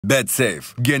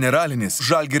BetSafe – generalinis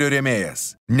Žalgirio rėmėjas.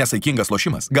 Nesaikingas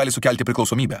lošimas gali sukelti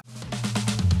priklausomybę.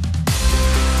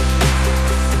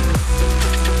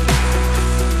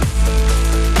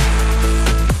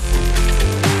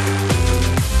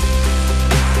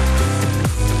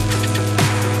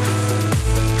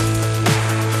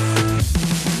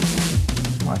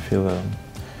 I feel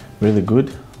really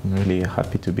good. I'm really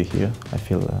happy to be here. I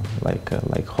feel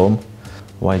like home.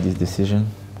 Why this decision?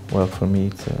 Well, for me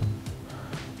it's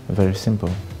very simple.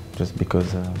 Just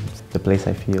because it's the place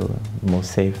I feel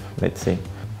most safe, let's say.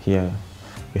 Here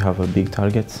we have a big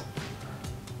targets.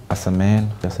 As a man,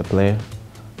 as a player,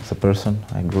 as a person,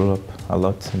 I grew up a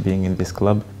lot being in this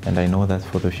club, and I know that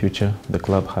for the future the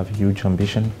club have huge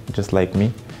ambition, just like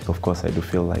me. Of course, I do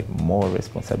feel like more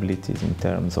responsibilities in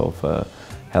terms of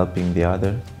helping the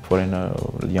other foreigner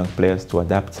young players to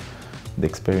adapt the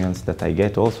experience that I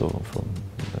get also from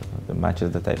the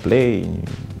matches that I play in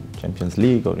Champions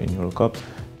League or in Euro Cups.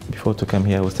 Before to come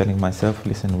here, I was telling myself,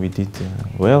 listen, we did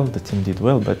well, the team did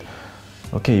well, but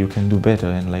okay, you can do better.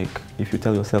 And like, if you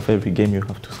tell yourself every game you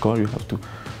have to score, you have to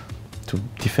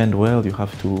defend well, you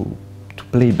have to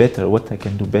play better. What I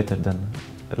can do better than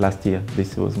last year?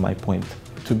 This was my point.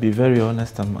 To be very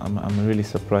honest, I'm really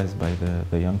surprised by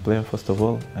the young player, first of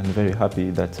all, and very happy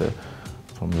that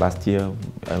from last year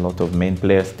a lot of main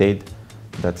players stayed.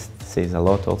 That says a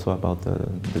lot also about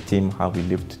the team, how we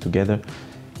lived together.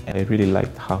 And I really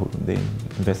liked how the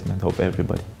investment of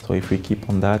everybody. So if we keep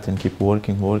on that and keep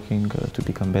working to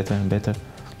become better and better,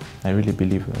 I really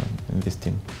believe in this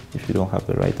team. If you don't have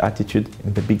the right attitude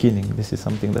in the beginning, this is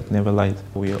something that never lied.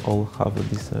 We all have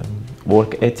this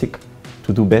work ethic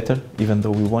to do better, even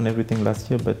though we won everything last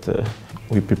year, but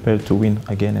we prepared to win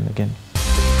again and again.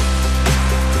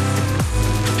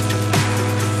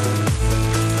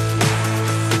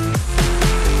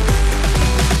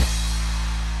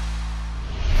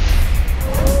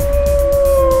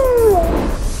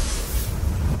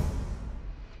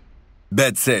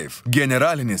 BetSafe –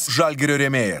 generalinis Žalgirio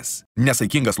rėmėjas.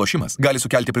 Nesaikingas lošimas gali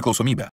sukelti priklausomybę.